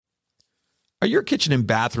Are your kitchen and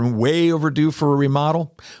bathroom way overdue for a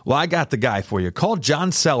remodel? Well, I got the guy for you. Call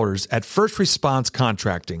John Sellers at First Response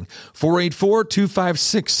Contracting,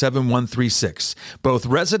 484-256-7136. Both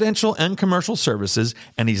residential and commercial services,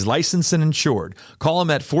 and he's licensed and insured. Call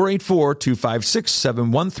him at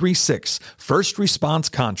 484-256-7136. First Response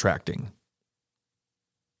Contracting.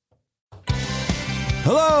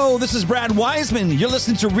 Hello, this is Brad Weisman. You're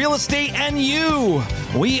listening to Real Estate and You.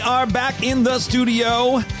 We are back in the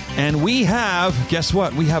studio, and we have, guess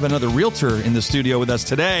what? We have another realtor in the studio with us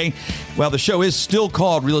today. Well, the show is still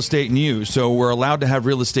called Real Estate and You, so we're allowed to have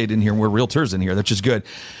real estate in here, and we're realtors in here, which is good.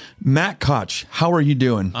 Matt Koch, how are you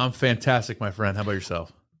doing? I'm fantastic, my friend. How about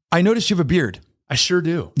yourself? I noticed you have a beard. I sure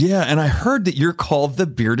do. Yeah, and I heard that you're called the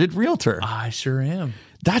Bearded Realtor. I sure am.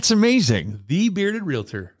 That's amazing. The Bearded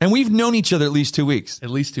Realtor. And we've known each other at least 2 weeks.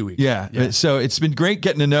 At least 2 weeks. Yeah. So it's been great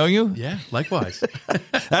getting to know you. Yeah, likewise.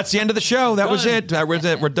 That's the end of the show. That was it.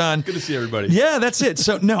 We're done. Good to see everybody. Yeah, that's it.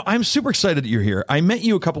 So, no, I'm super excited that you're here. I met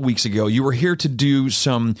you a couple weeks ago. You were here to do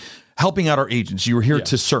some helping out our agents. You were here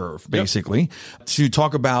to serve, basically, to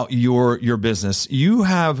talk about your business. You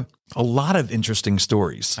have a lot of interesting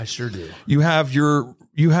stories. I sure do. You have your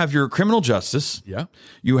criminal justice. Yeah.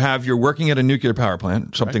 You have your working at a nuclear power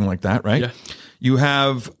plant, something like that, right? Yeah. You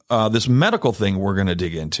have this medical thing we're going to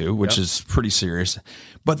dig into, which is pretty serious.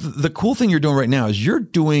 But the cool thing you're doing right now is you're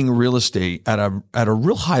doing real estate at a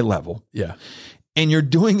real high level. Yeah. And you're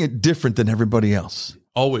doing it different than everybody else.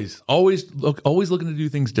 Always looking to do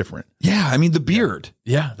things different. Yeah. I mean, the beard.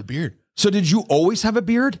 Yeah, the beard. So did you always have a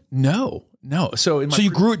beard? No. So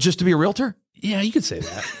you grew it just to be a realtor? Yeah, you could say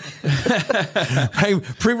that. Hey,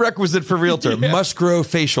 prerequisite for realtor, must grow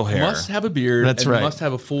facial hair. Must have a beard. That's right. Must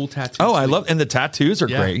have a full tattoo. Oh, I love, and the tattoos are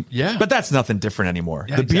great. Yeah. But that's nothing different anymore.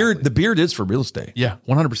 Yeah, the beard is for real estate. Yeah,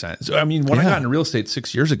 100%. So, I mean, when I got into real estate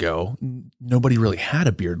 6 years ago, nobody really had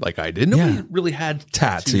a beard like I did. Nobody really had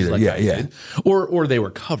tats tattoos either. like I did. Or they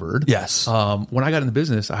were covered. Yes. When I got into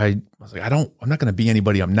business, I was like, I'm not going to be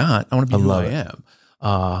anybody I'm not. I want to be who I am.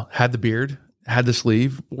 Had the beard. Had the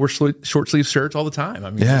sleeve, wore short sleeve shirts all the time.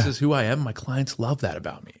 I mean, this is who I am. My clients love that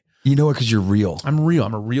about me. You know what? Because you're real. I'm real.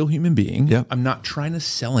 I'm a real human being. Yep. I'm not trying to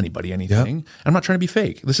sell anybody anything. I'm not trying to be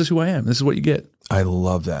fake. This is who I am. This is what you get. I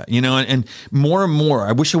love that. You know, and more and more,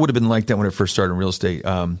 I wish I would have been like that when I first started in real estate.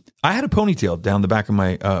 I had a ponytail down the back of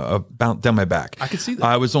my, down my back. I could see that.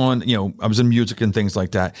 I was in music and things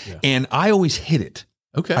like that. Yeah. And I always hid it.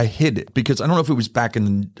 Okay. I hid it because I don't know if it was back in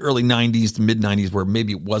the early 90s to mid 90s where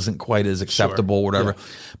maybe it wasn't quite as acceptable or whatever. Yeah.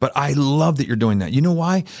 But I love that you're doing that. You know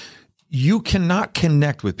why? You cannot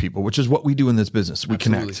connect with people, which is what we do in this business. We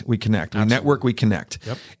connect. We network, we connect.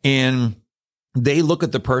 Yep. And they look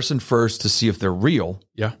at the person first to see if they're real.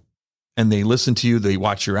 Yeah. And they listen to you, they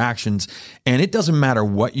watch your actions, and it doesn't matter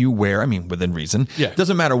what you wear. I mean, within reason. Yeah. It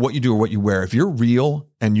doesn't matter what you do or what you wear. If you're real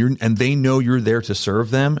and they know you're there to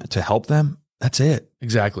serve them, to help them, that's it.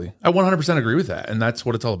 Exactly. I 100% agree with that. And that's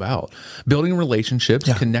what it's all about. Building relationships,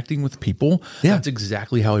 connecting with people. Yeah. That's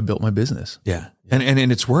exactly how I built my business. Yeah. And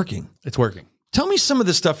it's working. It's working. Tell me some of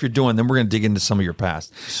the stuff you're doing, then we're going to dig into some of your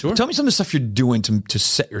past. Sure. Tell me some of the stuff you're doing to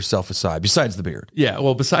set yourself aside, besides the beard. Yeah,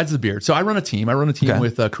 well, besides the beard. So I run a team.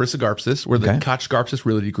 With Carissa Garpsis. We're the Koch Garpsis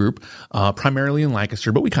Realty Group, primarily in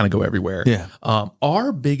Lancaster, but we kind of go everywhere. Yeah.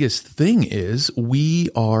 Our biggest thing is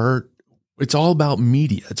it's all about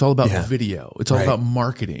media. It's all about video. It's all about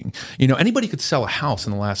marketing. You know, anybody could sell a house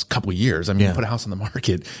in the last couple of years. I mean, you put a house on the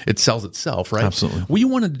market, it sells itself, right? Absolutely. We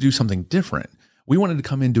wanted to do something different. We wanted to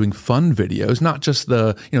come in doing fun videos, not just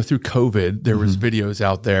through COVID, there was videos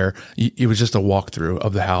out there. It was just a walkthrough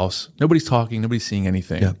of the house. Nobody's talking, nobody's seeing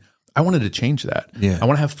anything. Yeah. I wanted to change that. Yeah. I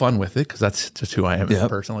want to have fun with it because that's just who I am as a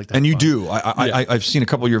person. I like that. And you do. I've seen a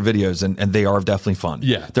couple of your videos and they are definitely fun.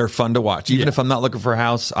 Yeah. They're fun to watch. Even if I'm not looking for a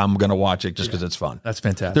house, I'm going to watch it just because it's fun. That's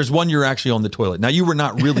fantastic. There's one you're actually on the toilet. Now, you were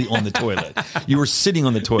not really on the toilet. You were sitting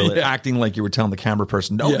on the toilet acting like you were telling the camera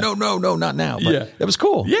person, no, not now. But it was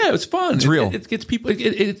cool. Yeah, it was fun. It's real. It gets people,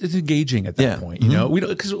 it's engaging at that point. You know,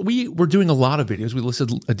 because we're doing a lot of videos. We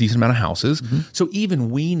listed a decent amount of houses. So even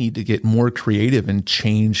we need to get more creative and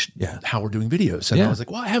change how we're doing videos. And I was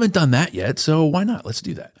like, well, I haven't done that yet, so why not? Let's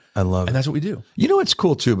do that. I love it. And that's what we do. You know what's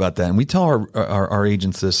cool too about that? And we tell our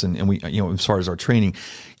agents this and we, as far as our training,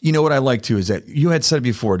 what I like too is that you had said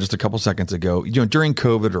before just a couple seconds ago, during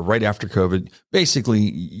COVID or right after COVID, basically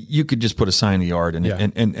you could just put a sign in the yard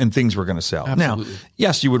and things were going to sell. Absolutely. Now,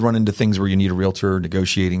 yes, you would run into things where you need a realtor,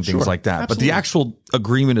 negotiating, things like that. Absolutely. But the actual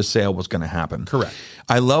agreement of sale was going to happen. Correct.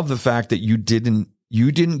 I love the fact that you didn't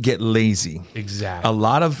get lazy. Exactly. A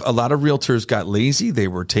lot of realtors got lazy. They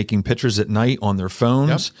were taking pictures at night on their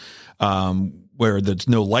phones. where there's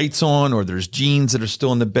no lights on, or there's jeans that are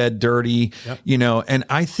still in the bed dirty, and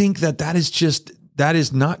I think that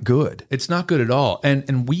is not good. It's not good at all.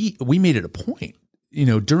 And we made it a point,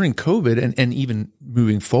 during COVID and even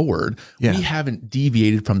moving forward, we haven't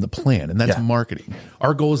deviated from the plan, and that's marketing.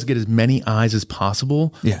 Our goal is to get as many eyes as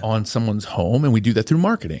possible on someone's home, and we do that through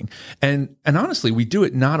marketing. And honestly, we do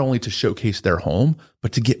it not only to showcase their home,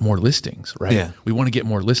 but to get more listings, right? Yeah. We want to get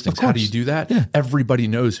more listings. How do you do that? Yeah. Everybody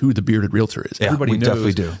knows who the Bearded Realtor is. Everybody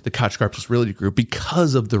knows the Koch Realty Group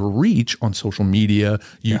because of the reach on social media,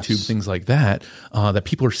 YouTube, things like that, that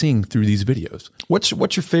people are seeing through these videos. What's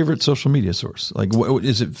your favorite social media source? Like, what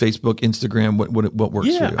is it? Facebook, Instagram? What works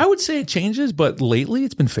for you? I would say it changes, but lately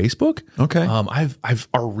it's been Facebook. Okay. I've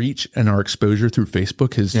our reach and our exposure through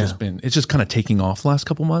Facebook has it's just kind of taking off the last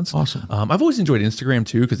couple months. Awesome. I've always enjoyed Instagram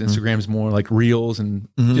too, because Instagram is more like reels and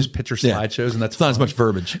just picture slideshows, and that's not as much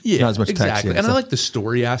verbiage, not as much text. Exactly. And I like the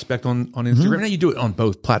story aspect on Instagram. Now you do it on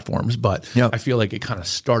both platforms, but I feel like it kind of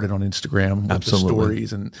started on Instagram with the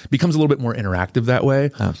stories and becomes a little bit more interactive that way.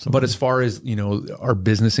 Absolutely. But as far as our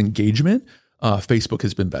business engagement, Facebook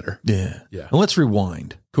has been better. Yeah. Well, let's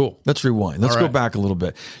rewind. Cool. Let's rewind. Let's go back a little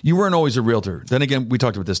bit. You weren't always a realtor. Then again, we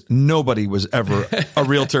talked about this. Nobody was ever a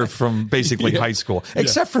realtor from basically high school,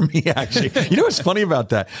 except for me, actually. You know what's funny about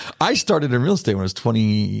that? I started in real estate when I was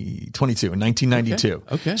 22 in 1992.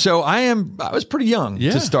 Okay. So I was pretty young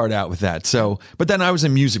to start out with that. So, but then I was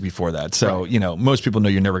in music before that. So, most people know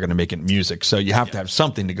you're never going to make it in music. So you have to have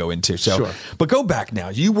something to go into. So, but go back now.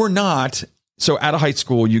 You were not. So out of high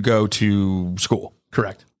school, you go to school.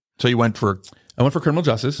 Correct. So I went for criminal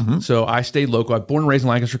justice. So I stayed local. I was born and raised in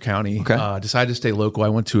Lancaster County. Decided to stay local. I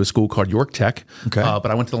went to a school called York Tech, but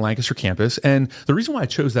I went to the Lancaster campus. And the reason why I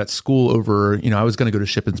chose that school over, I was going to go to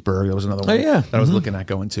Shippensburg. That was another one that I was looking at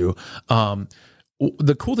going to.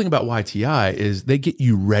 The cool thing about YTI is they get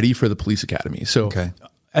you ready for the police academy. So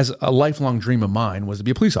as a lifelong dream of mine was to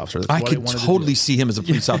be a police officer. I could totally see him as a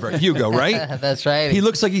police officer. Hugo, right? That's right. He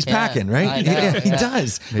looks like he's packing, right? He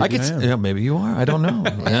does. Maybe you are. I don't know.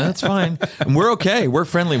 That's fine. And we're okay. We're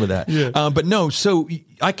friendly with that. But no, so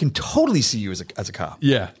I can totally see you as a cop.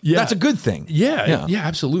 Yeah. That's a good thing. Yeah,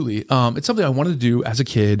 absolutely. It's something I wanted to do as a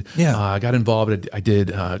kid. I got involved. I did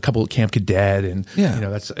a couple of Camp Cadet, and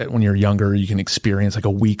that's when you're younger, you can experience like a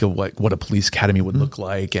week of what a police academy would look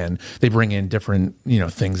like, and they bring in different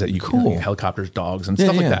things that you can helicopters, dogs, and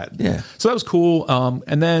stuff like that. Yeah. So that was cool.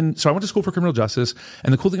 And then I went to school for criminal justice,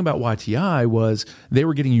 and the cool thing about YTI was they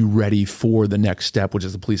were getting you ready for the next step, which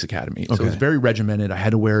is the police academy. So it was very regimented. I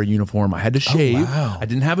had to wear a uniform. I had to shave. Oh, wow. I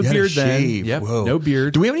didn't have a beard then. Yep. No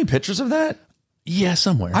beard. Do we have any pictures of that? Yeah,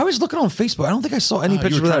 somewhere. I was looking on Facebook. I don't think I saw any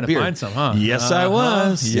pictures you were of that beard. To find some, huh? Yes, I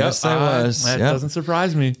was. Yep. Yes, I was. That doesn't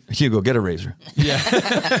surprise me. Hugo, get a razor. Yeah.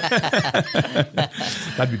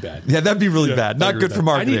 That'd be bad. Yeah, that'd be really bad. Not good for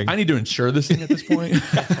marketing. I need to insure this thing at this point.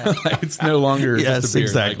 It's no longer just a beard.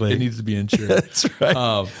 Exactly. Like, it needs to be insured. That's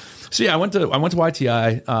right. So I went to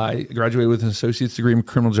YTI. I graduated with an associate's degree in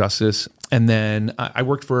criminal justice, and then I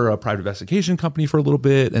worked for a private investigation company for a little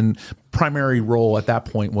bit. And primary role at that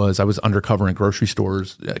point was I was undercover in grocery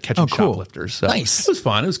stores catching shoplifters. So nice. It was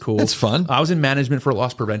fun. It was cool. It's fun. I was in management for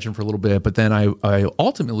loss prevention for a little bit, but then I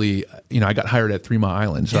ultimately, I got hired at 3 Mile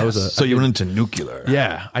Island. So you went into nuclear.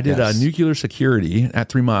 Yeah, I did nuclear security at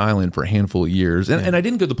 3 Mile Island for a handful of years, and I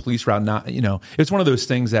didn't go the police route. It's one of those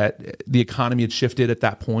things that the economy had shifted at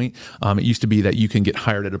that point. It used to be that you can get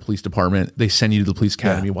hired at a police department. They send you to the police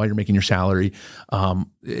academy while you're making your salary.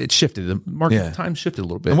 It shifted. The market time shifted a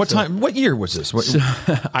little bit. And what year was this?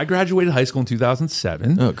 I graduated high school in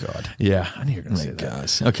 2007. Oh God. Yeah, I knew you were going to say that.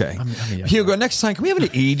 Gosh. Okay. Hugo, next time, can we have an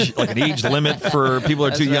age limit for people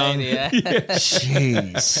who are too young?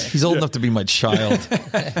 Jeez. He's old enough to be my child.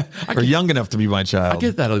 Or young enough to be my child. I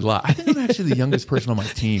get that a lot. I think I'm actually the youngest person on my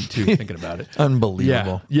team, too, thinking about it.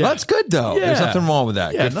 Unbelievable. Yeah. Well, that's good, though. There's nothing wrong with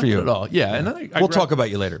that. Good for you. Not at all. Yeah. And then we'll talk about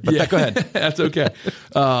you later. But go ahead. That's okay.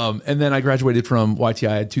 And then I graduated from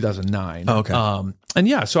YTI in 2009. Oh, okay.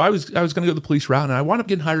 And so I was going to go the police route, and I wound up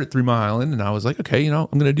getting hired at 3 Mile Island, and I was like, okay, I'm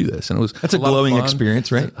going to do this. And that's a glowing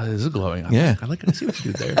experience, right? It is a glowing. I like to see what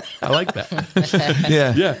you did there. I like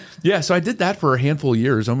that. Yeah. So I did that for a handful of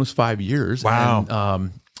years, almost 5 years. Wow.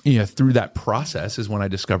 And, through that process is when I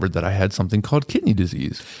discovered that I had something called kidney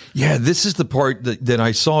disease. Yeah, this is the part that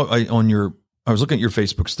I saw on your. I was looking at your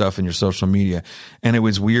Facebook stuff and your social media, and it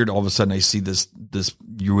was weird. All of a sudden, I see this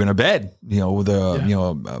you in a bed, with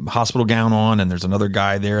a hospital gown on, and there's another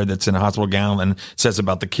guy there that's in a hospital gown and says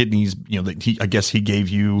about the kidneys. That I guess he gave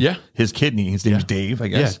you his kidney. His name's Dave. I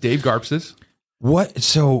guess. Yeah, Dave Garpsis. What?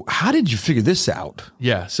 So how did you figure this out?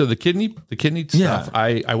 Yeah. So the kidney stuff,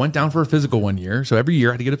 I went down for a physical one year. So every year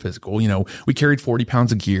I had to get a physical. You know, we carried 40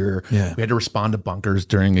 pounds of gear. Yeah. We had to respond to bunkers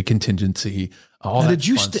during a contingency. All that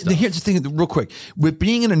fun stuff. Here's the thing, real quick. With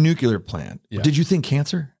being in a nuclear plant, did you think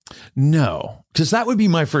cancer? No. Because that would be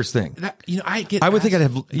my first thing. I would think I'd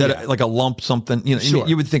have like a lump something. You know, Sure.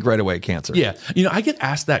 you would think right away cancer. Yeah. You know, I get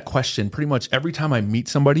asked that question pretty much every time I meet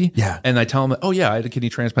somebody. Yeah. And I tell them, oh, yeah, I had a kidney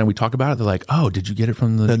transplant. We talk about it. They're like, oh, did you get it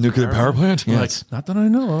from the nuclear power plant? I'm Yes. like, not that I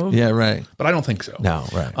know of. Yeah, right. But I don't think so. No,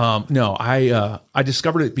 right. No, I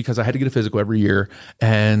discovered it because I had to get a physical every year.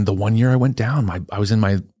 And the one year I went down, I was in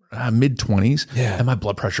my mid 20s and my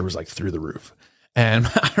blood pressure was like through the roof. And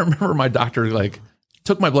I remember my doctor like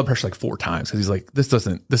took my blood pressure like 4 times because he's like, this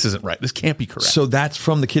isn't right. This can't be correct. So that's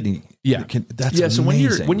from the kidney. Yeah. That's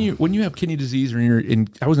amazing. So when you have kidney disease, or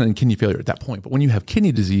I wasn't in kidney failure at that point, but when you have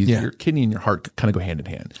kidney disease, your kidney and your heart kind of go hand in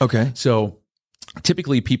hand. Okay. So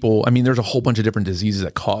typically people, there's a whole bunch of different diseases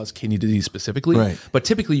that cause kidney disease specifically, right. But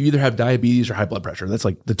typically you either have diabetes or high blood pressure. That's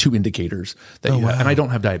like the 2 indicators that you have. And I don't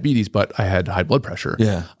have diabetes, but I had high blood pressure.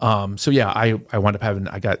 Yeah. I wound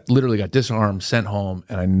up literally got disarmed, sent home,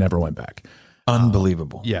 and I never went back.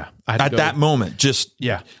 Unbelievable. Yeah. At that moment,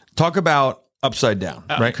 talk about upside down,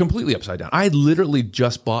 right? Completely upside down. I had literally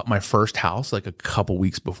just bought my first house like a couple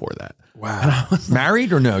weeks before that. Wow. And I was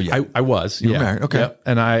married or no? Yeah, I was. You were married. Okay. Yep.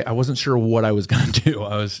 And I wasn't sure what I was going to do.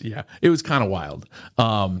 It was kind of wild.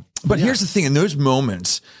 But here's the thing: in those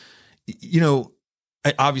moments, you know,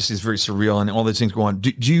 obviously it's very surreal and all these things go on.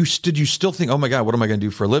 Did you still think, oh my God, what am I going to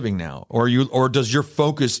do for a living now? Or does your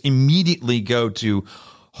focus immediately go to,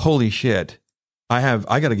 holy shit,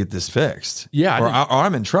 I got to get this fixed. Yeah. Or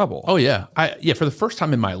I'm in trouble. Oh yeah. For the first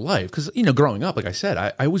time in my life, because, you know, growing up, like I said,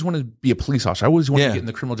 I always wanted to be a police officer. I always wanted to get in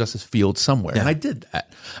the criminal justice field somewhere. And I did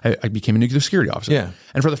that. I became a nuclear security officer. Yeah.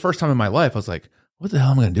 And for the first time in my life, I was like, what the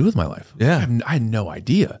hell am I going to do with my life? Yeah. I had no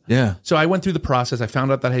idea. Yeah. So I went through the process. I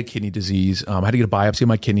found out that I had kidney disease. I had to get a biopsy of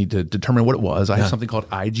my kidney to determine what it was. I have something called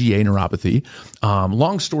IgA neuropathy.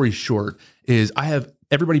 Long story short is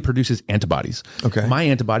everybody produces antibodies. Okay. My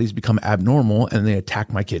antibodies become abnormal and they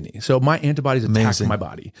attack my kidney. So my antibodies attack my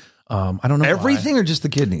body. I don't know everything why. Or just the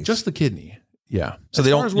kidneys? Just the kidney. Yeah. So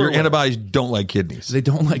your antibodies don't like kidneys. They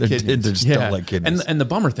don't like kidneys. They just don't like kidneys. And the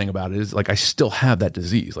bummer thing about it is like I still have that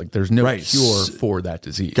disease. Like there's no cure for that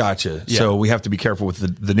disease. Gotcha. Yeah. So we have to be careful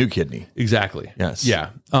with the new kidney. Exactly. Yes. Yeah.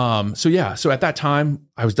 So at that time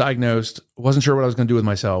I was diagnosed, wasn't sure what I was going to do with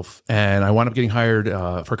myself. And I wound up getting hired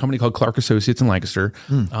for a company called Clark Associates in Lancaster.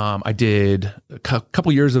 I did a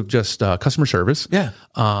couple years of just customer service. Yeah.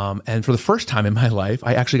 And for the first time in my life,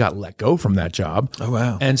 I actually got let go from that job. Oh,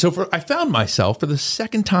 wow. And so I found myself for the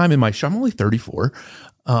second time in my show. I'm only 34.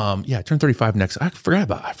 I turned 35 I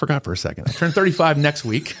forgot for a second. I turned 35 next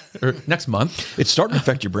week or next month. It's starting to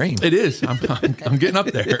affect your brain. It is. I'm getting up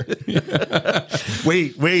there.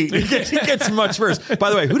 Wait. It gets much worse.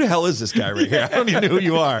 By the way, who the hell is this guy right here? I don't even know who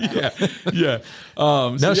you are. Yeah.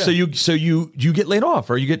 So you get laid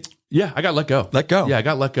off or you get... Yeah, I got let go. Yeah, I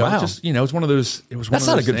got let go. Wow. Just, you know, it's one of those. It was one That's of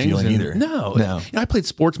not those a good feeling either. No. You know, I played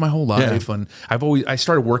sports my whole life, and I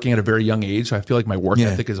started working at a very young age, so I feel like my work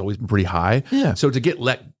ethic has always been pretty high. Yeah. So to get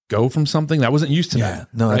let go from something that I wasn't used to. Yeah.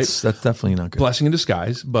 No, that's definitely not good. Blessing in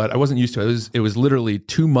disguise, but I wasn't used to it. It was literally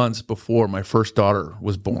 2 months before my first daughter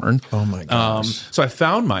was born. Oh my gosh. So I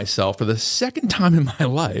found myself for the second time in my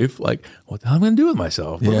life, like, what the hell am I going to do with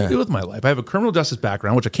myself? What do I do with my life? I have a criminal justice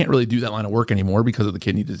background, which I can't really do that line of work anymore because of the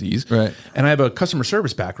kidney disease. Right. And I have a customer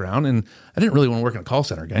service background, and I didn't really want to work in a call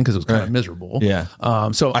center again because it was kind of miserable. Yeah.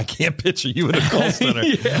 So I can't picture you in a call center.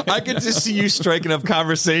 I could just see you striking up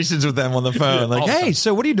conversations with them on the phone. Like, hey,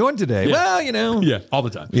 so what are you doing today? Yeah. Well, you know. Yeah, all the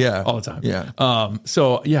time. Yeah. All the time. Yeah.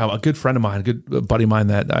 A good friend of mine, a good buddy of mine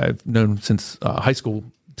that I've known since high school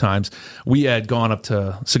times, we had gone up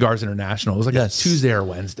to Cigars International. It was like a Tuesday or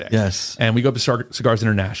Wednesday. Yes. And we go up to Cigars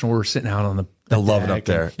International. We were sitting out on the I love it up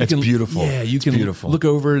there. It's beautiful. Yeah, you can look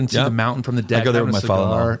over and see the mountain from the deck. I go there with my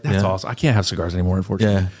father-in-law. That's awesome. I can't have cigars anymore,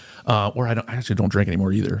 unfortunately. Yeah. Or I actually don't drink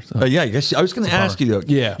anymore either. So. I guess I was going to ask you though.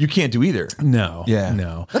 Yeah. You can't do either. No. Yeah.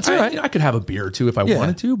 No. That's all right. I could have a beer or two if I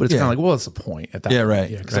wanted to, but it's kind of like, well, what's the point at that point? Right.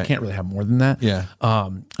 Yeah, because I can't really have more than that. Yeah.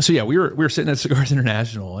 We were sitting at Cigars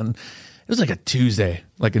International, and it was like a Tuesday,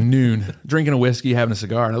 like a noon, drinking a whiskey, having a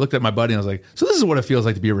cigar. And I looked at my buddy and I was like, so this is what it feels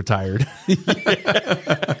like to be retired.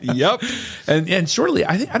 Yep. And shortly,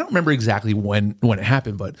 I don't remember exactly when it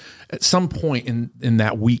happened, but at some point in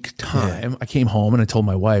that week time, I came home and I told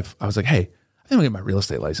my wife, I was like, hey, I think I'm going to get my real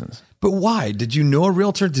estate license. But why? Did you know a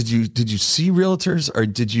realtor? Did you see realtors,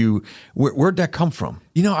 or where'd that come from?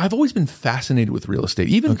 You know, I've always been fascinated with real estate,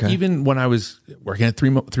 even when I was working at 3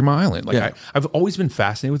 Mile Island. Like I've always been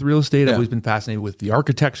fascinated with real estate. I've always been fascinated with the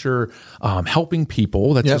architecture, helping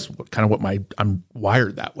people. That's just kind of what I'm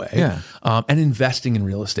wired that way. Yeah. And investing in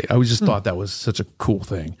real estate. I always just thought that was such a cool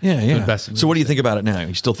thing. Yeah. So what do you think about it now?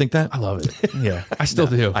 You still think that? I love it. Yeah, I still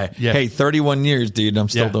do. Hey, 31 years, dude. I'm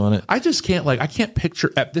still doing it. I just can't I can't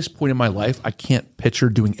picture at this point in my life. I can't picture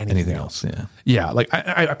doing anything else. Yeah. Like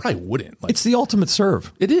I probably wouldn't. It's the ultimate serve.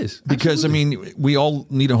 It is. Because, absolutely. I mean, we all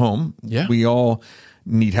need a home. Yeah. We all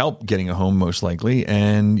need help getting a home, most likely.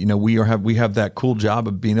 And, you know, we have that cool job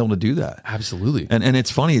of being able to do that. Absolutely. And it's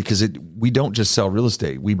funny because we don't just sell real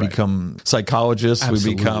estate. We become psychologists. Absolutely.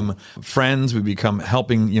 We become friends. We become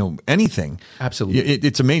helping, you know, anything. Absolutely.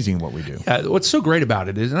 It's amazing what we do. Yeah, what's so great about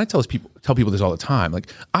it is, and I tell people this all the time,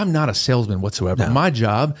 like, I'm not a salesman whatsoever. No. My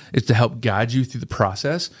job is to help guide you through the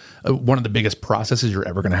process. One of the biggest processes you're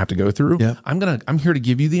ever going to have to go through. Yep. I'm here to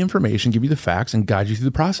give you the information, give you the facts, and guide you through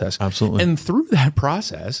the process. Absolutely. And through that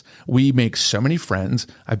process, we make so many friends.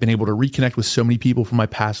 I've been able to reconnect with so many people from my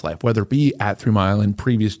past life, whether it be at 3 Mile Island,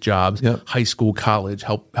 previous jobs, high school, college,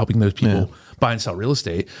 helping those people buy and sell real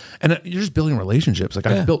estate. And you're just building relationships. Like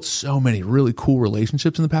I've built so many really cool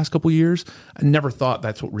relationships in the past couple of years. I never thought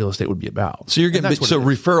that's what real estate would be about. So you're getting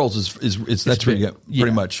referrals is that's where you get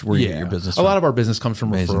pretty much where you get your business from. A lot of our business comes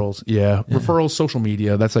from referrals. Yeah. Referrals, social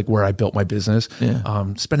media. That's like where I built my business.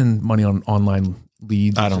 Yeah. Spending money on online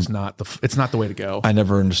leads is not the way to go. I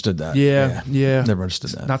never understood that. Yeah. Never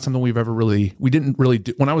understood that. Not something we didn't really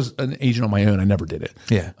do. When I was an agent on my own, I never did it.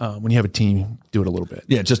 Yeah. When you have a team, do it a little bit.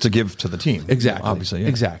 Yeah. Just to give to the team. Exactly. Obviously. Yeah.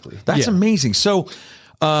 Exactly. That's amazing. So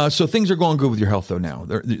things are going good with your health though now.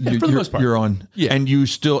 For the most part. You're on. Yeah. And you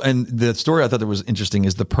still, and the story I thought that was interesting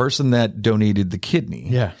is the person that donated the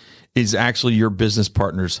kidney is actually your business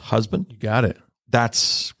partner's husband. You got it.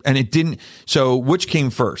 So which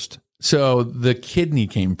came first? So the kidney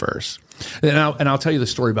came first. And I'll tell you the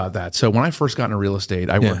story about that. So when I first got into real estate,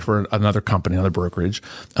 I worked for another company, another brokerage,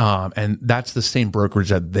 and that's the same brokerage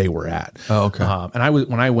that they were at. Oh, okay.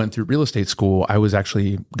 When I went through real estate school, I was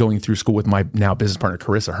actually going through school with my now business partner,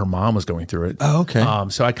 Carissa. Her mom was going through it. Oh, okay.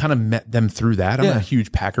 So I kind of met them through that. I'm a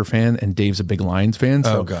huge Packer fan, and Dave's a big Lions fan.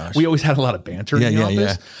 So we always had a lot of banter in the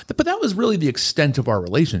office. Yeah. But that was really the extent of our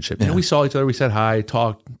relationship. You know, we saw each other, we said hi,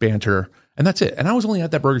 talked, banter. And that's it. And I was only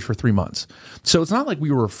at that brokerage for 3 months. So it's not like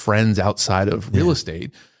we were friends outside of real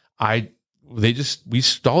estate. We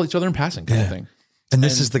stall each other in passing kind of thing. And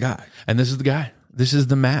this is the guy. And this is the guy. This is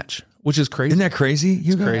the match, which is crazy. Isn't that crazy?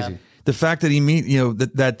 It's crazy. The fact that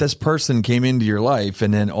that this person came into your life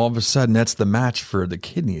and then all of a sudden that's the match for the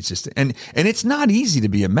kidney. It's just, and it's not easy to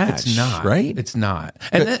be a match. It's not, right? It's not.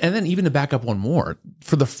 And then even to back up one more,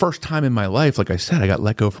 for the first time in my life, like I said, I got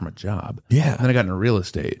let go from a job. Yeah. And then I got into real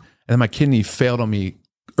estate. And then my kidney failed on me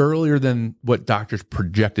earlier than what doctors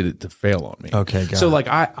projected it to fail on me. Okay. So like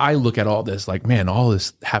I look at all this like, man, all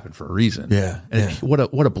this happened for a reason. Yeah. And what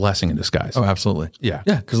a blessing in disguise. Oh, absolutely. Yeah.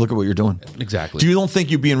 Yeah. Because look at what you're doing. Exactly. You don't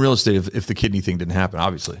think you'd be in real estate if the kidney thing didn't happen?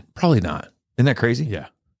 Obviously. Probably not. Isn't that crazy? Yeah.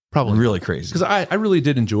 Probably really crazy. Because I really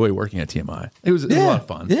did enjoy working at TMI. It was a lot of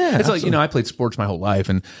fun. Yeah. It's absolutely. like, I played sports my whole life,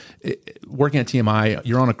 and working at TMI,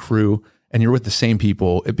 you're on a crew and you're with the same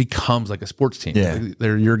people. It becomes like a sports team. Yeah. Like,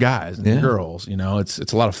 they're your guys and your girls,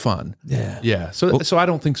 it's a lot of fun. Yeah. Yeah. So I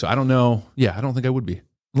don't think so. I don't know. Yeah. I don't think I would be.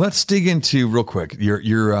 Let's dig into real quick.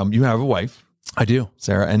 You have a wife. I do,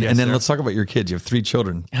 Sarah, and then let's talk about your kids. You have 3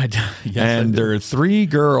 children, and they're 3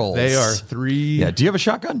 girls. They are 3. Yeah. Do you have a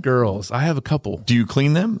shotgun? Girls. I have a couple. Do you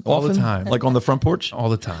clean them all often? The time? Like on the front porch? All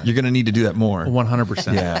the time. You're going to need to do that more.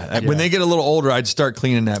 100%. Yeah. When they get a little older, I'd start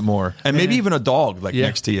cleaning that more, and maybe even a dog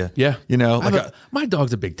next to you. Yeah. My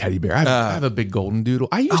dog's a big teddy bear. I have a big golden doodle.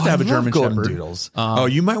 I used to have a German Shepherd. Doodles.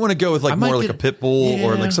 You might want to go with more like a pit bull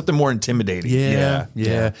or like something more intimidating.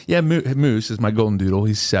 Yeah. Moose is my golden doodle.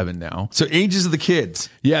 He's 7 now. So ages of the kids.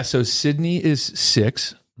 Yeah, so Sydney is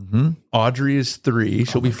 6. Mm-hmm. Audrey is 3.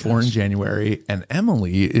 She'll be 4 in January. And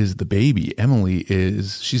Emily is the baby.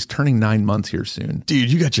 She's turning 9 months here soon.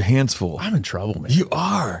 Dude, you got your hands full. I'm in trouble, man. You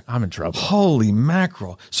are. I'm in trouble. Holy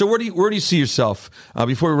mackerel. So where do you see yourself,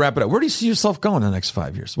 before we wrap it up, where do you see yourself going in the next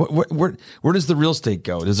 5 years? Where does the real estate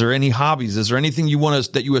go? Is there any hobbies? Is there anything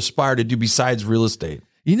that you aspire to do besides real estate?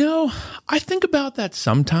 I think about that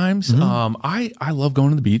sometimes. Mm-hmm. I love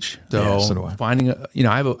going to the beach. So do I. Finding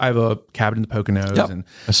I have a cabin in the Poconos, and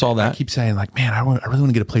I saw that. I keep saying like, man, I really want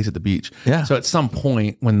to get a place at the beach. Yeah. So at some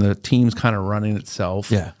point when the team's kind of running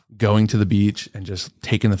itself, going to the beach and just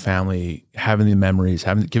taking the family, having the memories,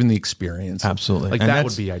 giving the experience. Absolutely. Like, and that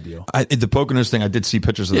would be ideal. The Poconos thing, I did see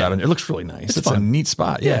pictures of that, and it looks really nice. It's a neat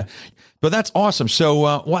spot. Yeah. But that's awesome. So,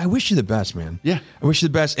 well, I wish you the best, man. Yeah. I wish you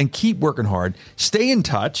the best, and keep working hard. Stay in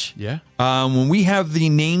touch. Yeah. When we have the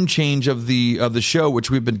name change of the show,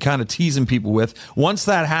 which we've been kind of teasing people with, once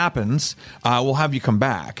that happens, we'll have you come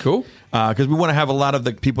back. Cool. Because we want to have a lot of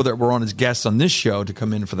the people that were on as guests on this show to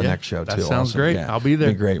come in for the next show, too. That sounds great. Yeah. I'll be there.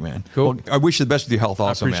 Be great, man. Cool. Well, I wish you the best with your health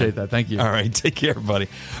also, man. I appreciate that. Thank you. All right. Take care, buddy.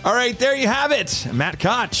 All right. There you have it. Matt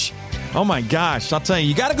Koch. Oh, my gosh. I'll tell you,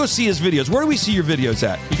 you got to go see his videos. Where do we see your videos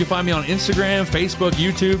at? You can find me on Instagram, Facebook,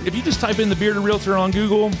 YouTube. If you just type in the Bearded Realtor on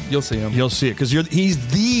Google, you'll see him. You'll see it because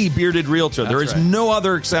he's the Bearded Realtor. There is no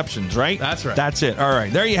other exceptions, right? That's right. That's it. All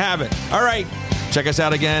right. There you have it. All right. Check us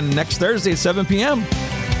out again next Thursday at 7 p.m.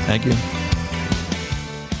 Thank you.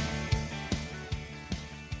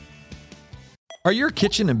 Are your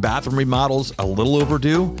kitchen and bathroom remodels a little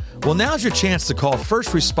overdue? Well, now's your chance to call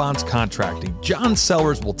First Response Contracting. John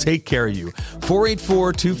Sellers will take care of you.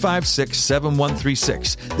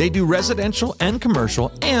 484-256-7136. They do residential and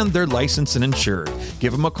commercial, and they're licensed and insured.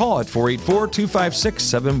 Give them a call at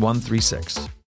 484-256-7136.